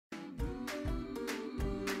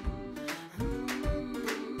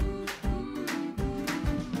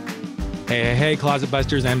Hey, closet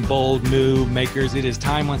busters and bold move makers. It is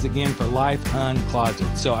time once again for Life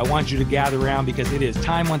Uncloseted. So I want you to gather around because it is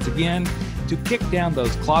time once again to kick down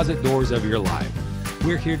those closet doors of your life.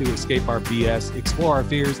 We're here to escape our BS, explore our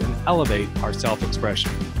fears, and elevate our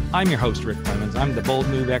self-expression. I'm your host, Rick Clemens. I'm the bold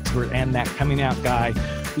move expert and that coming out guy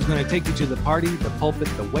who's going to take you to the party, the pulpit,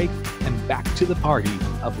 the wake, and back to the party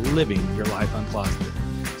of living your life uncloseted.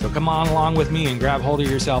 So come on along with me and grab hold of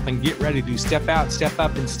yourself and get ready to step out, step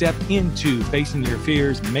up, and step into facing your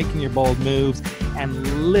fears, making your bold moves,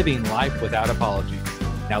 and living life without apologies.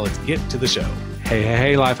 Now let's get to the show.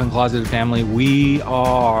 Hey, Life Uncloseted family. We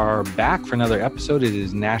are back for another episode. It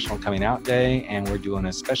is National Coming Out Day, and we're doing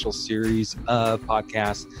a special series of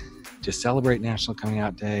podcasts to celebrate National Coming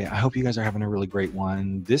Out Day. I hope you guys are having a really great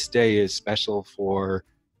one. This day is special for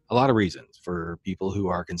a lot of reasons. For people who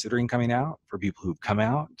are considering coming out, for people who've come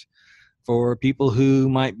out, for people who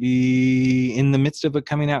might be in the midst of a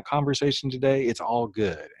coming out conversation today. It's all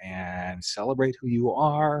good. And celebrate who you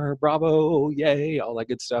are. Bravo, yay, all that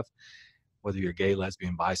good stuff. Whether you're gay,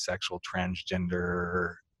 lesbian, bisexual,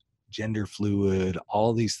 transgender, gender fluid,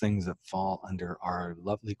 all these things that fall under our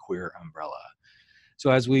lovely queer umbrella. So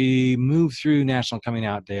as we move through National Coming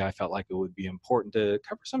Out Day, I felt like it would be important to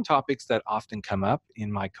cover some topics that often come up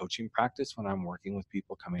in my coaching practice when I'm working with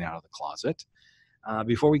people coming out of the closet.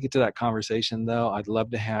 Before we get to that conversation, though, I'd love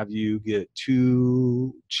to have you get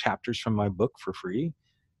 2 chapters from my book for free.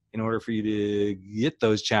 In order for you to get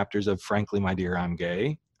those chapters of Frankly, My Dear, I'm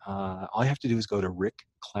Gay, all you have to do is go to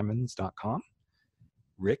rickclemens.com,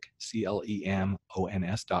 Rick,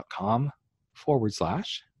 CLEMONS.com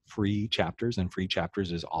 /free chapters, and free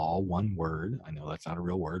chapters is all one word. I know that's not a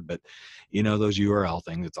real word, but you know those URL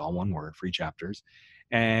things, it's all one word, free chapters.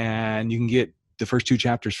 And you can get the first 2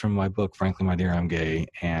 chapters from my book, Frankly, My Dear, I'm Gay,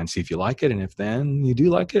 and see if you like it. And if then you do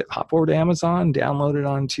like it, hop over to Amazon, download it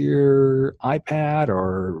onto your iPad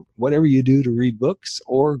or whatever you do to read books,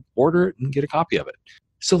 or order it and get a copy of it.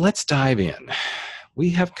 So let's dive in. We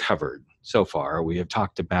have covered so far, we have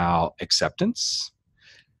talked about acceptance.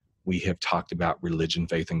 We have talked about religion,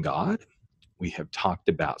 faith, and God. We have talked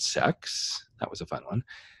about sex. That was a fun one.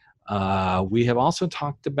 We have also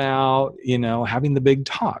talked about, having the big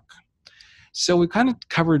talk. So we kind of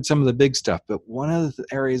covered some of the big stuff, but one of the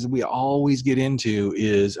areas we always get into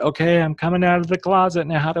is, okay, I'm coming out of the closet.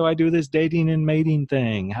 Now, how do I do this dating and mating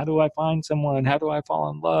thing? How do I find someone? How do I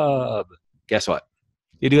fall in love? Guess what?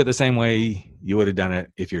 You do it the same way you would have done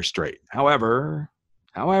it if you're straight. However,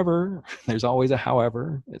 there's always a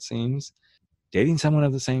however, it seems. Dating someone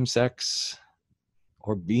of the same sex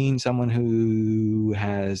or being someone who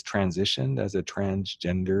has transitioned as a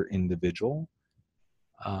transgender individual,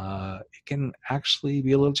 it can actually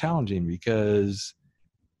be a little challenging because,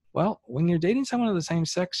 well, when you're dating someone of the same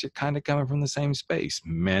sex, you're kind of coming from the same space.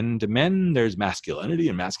 Men to men, there's masculinity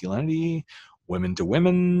and masculinity. Women to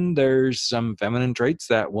women, there's some feminine traits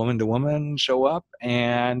that woman to woman show up,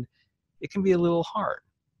 and it can be a little hard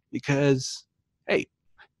because, hey,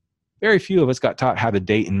 very few of us got taught how to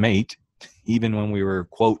date and mate, even when we were,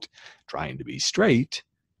 quote, trying to be straight.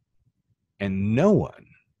 And no one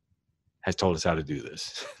has told us how to do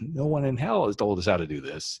this. No one in hell has told us how to do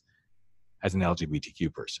this as an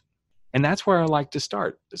LGBTQ person. And that's where I like to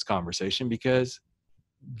start this conversation, because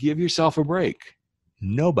give yourself a break.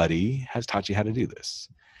 Nobody has taught you how to do this.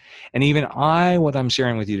 And even what I'm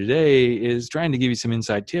sharing with you today is trying to give you some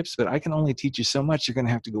inside tips, but I can only teach you so much. You're going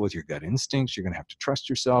to have to go with your gut instincts. You're going to have to trust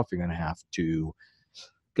yourself. You're going to have to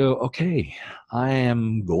go, okay, I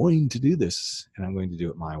am going to do this and I'm going to do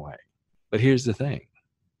it my way. But here's the thing.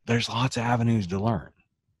 There's lots of avenues to learn.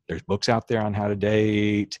 There's books out there on how to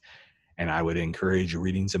date. And I would encourage you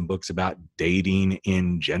reading some books about dating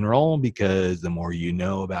in general, because the more you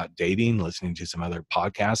know about dating, listening to some other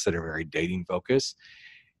podcasts that are very dating focused,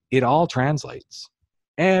 it all translates.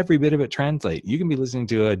 Every bit of it translates. You can be listening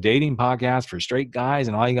to a dating podcast for straight guys,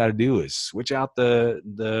 and all you got to do is switch out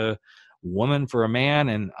the woman for a man.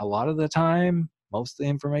 And a lot of the time, most of the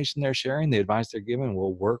information they're sharing, the advice they're giving,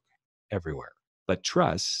 will work everywhere. But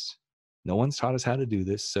trust, no one's taught us how to do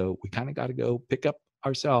this. So we kind of got to go pick up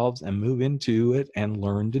ourselves and move into it and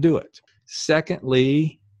learn to do it.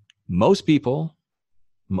 Secondly, most people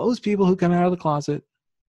who come out of the closet,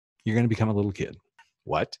 you're going to become a little kid.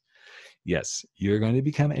 What? Yes, you're going to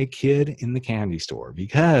become a kid in the candy store,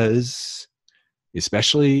 because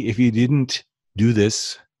especially if you didn't do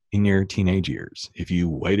this in your teenage years, if you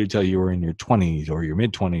waited till you were in your 20s or your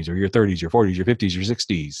mid-20s or your 30s, your 40s, your 50s, your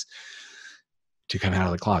 60s to come out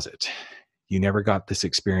of the closet, you never got this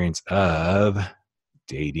experience of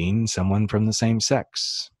dating someone from the same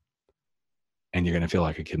sex. and you're going to feel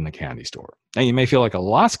like a kid in the candy store. Now, you may feel like a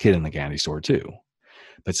lost kid in the candy store too,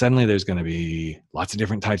 but suddenly there's going to be lots of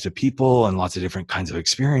different types of people and lots of different kinds of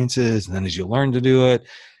experiences. And then as you learn to do it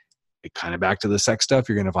kind of back to the sex stuff,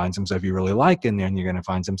 you're going to find some stuff you really like, and then you're going to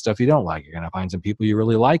find some stuff you don't like. You're going to find some people you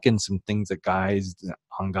really like, and some things that guys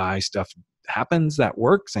on guy stuff happens that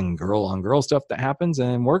works, and girl on girl stuff that happens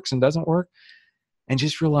and works and doesn't work. And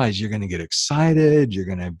just realize you're going to get excited. You're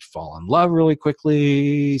going to fall in love really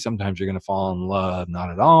quickly. Sometimes you're going to fall in love not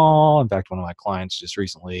at all. In fact, one of my clients just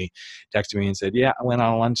recently texted me and said, yeah, I went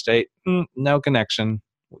on a lunch date. No connection.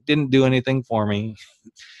 Didn't do anything for me.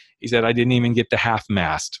 He said, I didn't even get the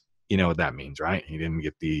half-mast. You know what that means, right? He didn't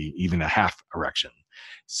get even a half erection.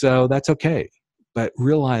 So that's okay. But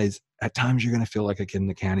realize at times you're going to feel like a kid in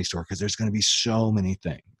the candy store because there's going to be so many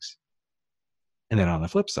things. And then on the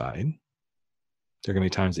flip side, there are going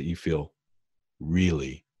to be times that you feel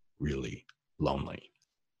really, really lonely.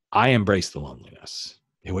 I embraced the loneliness.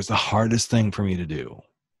 It was the hardest thing for me to do.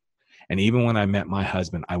 And even when I met my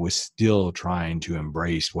husband, I was still trying to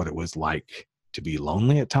embrace what it was like to be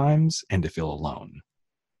lonely at times and to feel alone.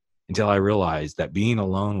 Until I realized that being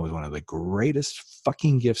alone was one of the greatest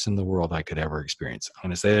fucking gifts in the world I could ever experience. I'm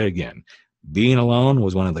going to say that again. Being alone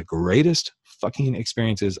was one of the greatest fucking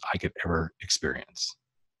experiences I could ever experience.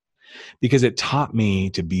 Because it taught me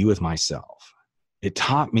to be with myself. It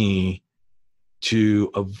taught me to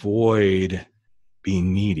avoid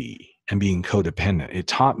being needy and being codependent. It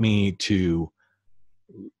taught me to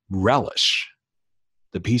relish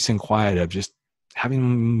the peace and quiet of just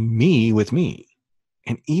having me with me.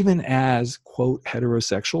 And even as, quote,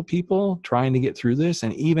 heterosexual people trying to get through this,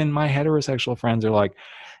 and even my heterosexual friends are like,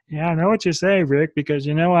 yeah, I know what you say, Rick, because,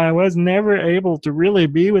 I was never able to really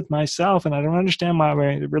be with myself, and I don't understand why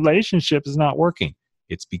my relationship is not working.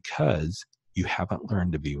 It's because you haven't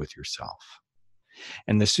learned to be with yourself.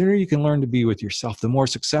 And the sooner you can learn to be with yourself, the more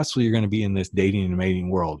successful you're going to be in this dating and mating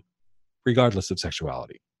world, regardless of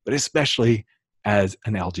sexuality, but especially as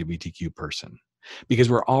an LGBTQ person. Because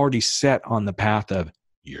we're already set on the path of,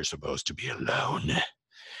 you're supposed to be alone.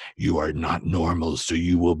 You are not normal, so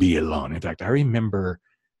you will be alone. In fact, I remember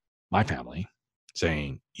my family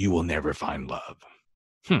saying, you will never find love.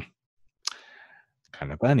 Kind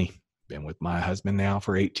of funny. Been with my husband now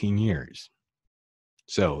for 18 years.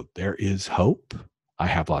 So there is hope. I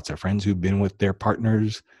have lots of friends who've been with their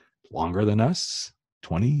partners longer than us,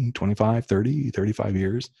 20, 25, 30, 35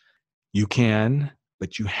 years. You can,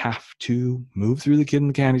 but you have to move through the kid in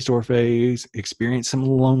the candy store phase, experience some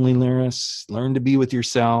loneliness, learn to be with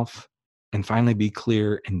yourself, and finally be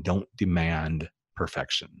clear and don't demand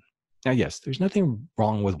perfection. Now, yes, there's nothing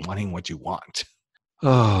wrong with wanting what you want.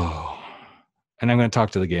 Oh, and I'm going to talk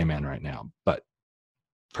to the gay man right now, but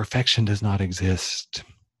perfection does not exist.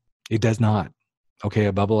 It does not. Okay,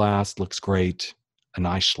 a bubble ass looks great. A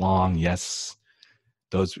nice schlong, yes.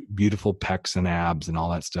 Those beautiful pecs and abs and all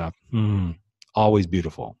that stuff. Always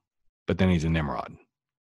beautiful. But then he's a Nimrod.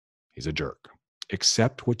 He's a jerk.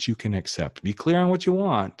 Accept what you can accept. Be clear on what you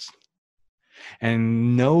want.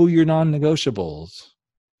 And know your non-negotiables.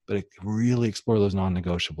 But really explore those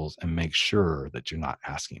non-negotiables and make sure that you're not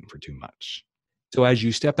asking for too much. So as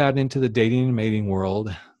you step out into the dating and mating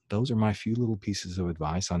world, those are my few little pieces of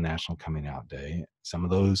advice on National Coming Out Day. Some of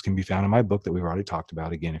those can be found in my book that we've already talked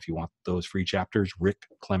about. Again, if you want those free chapters,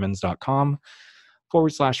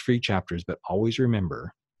 rickclemens.com/free chapters. But always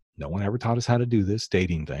remember, no one ever taught us how to do this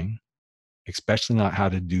dating thing, especially not how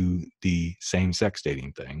to do the same-sex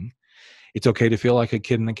dating thing. It's okay to feel like a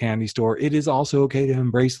kid in the candy store. It is also okay to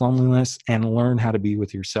embrace loneliness and learn how to be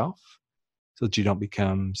with yourself so that you don't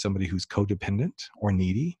become somebody who's codependent or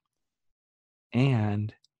needy.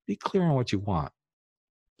 And be clear on what you want,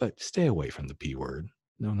 but stay away from the P word.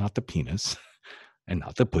 No, not the penis and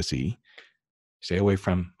not the pussy. Stay away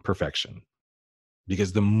from perfection.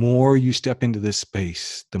 Because the more you step into this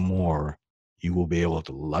space, the more you will be able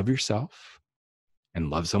to love yourself and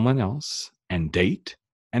love someone else and date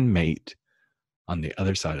and mate on the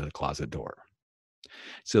other side of the closet door.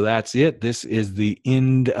 So that's it. This is the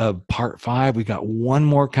end of part 5. We got one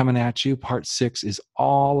more coming at you. Part 6 is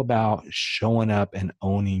all about showing up and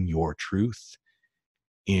owning your truth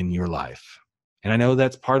in your life. And I know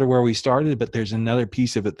that's part of where we started, but there's another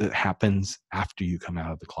piece of it that happens after you come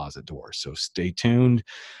out of the closet door. So stay tuned.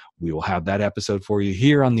 We will have that episode for you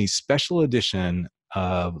here on the special edition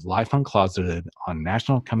of Life Uncloseted on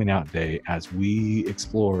National Coming Out Day as we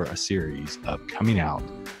explore a series of coming out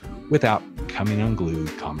without coming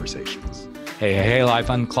unglued conversations. Hey, Life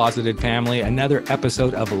Uncloseted family. Another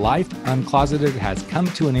episode of Life Uncloseted has come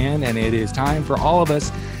to an end, and it is time for all of us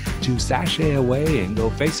to sashay away and go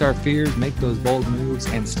face our fears, make those bold moves,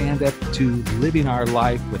 and stand up to living our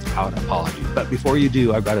life without apology. But before you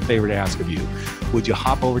do, I've got a favor to ask of you. Would you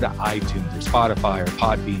hop over to iTunes or Spotify or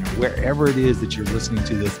Podbean or wherever it is that you're listening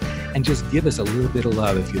to this and just give us a little bit of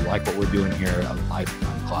love if you like what we're doing here at Life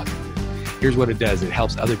Uncloseted. Here's what it does. It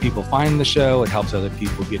helps other people find the show. It helps other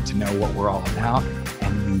people get to know what we're all about.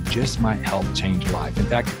 And you just might help change a life. In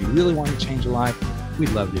fact, if you really want to change a life, we'd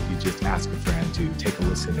love it if you just ask a friend to take a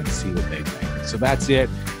listen and see what they think. So that's it.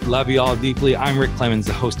 Love you all deeply. I'm Rick Clemens,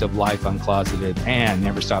 the host of Life Uncloseted, and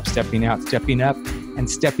never stop stepping out, stepping up, and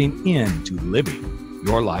stepping into living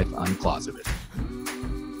your life uncloseted.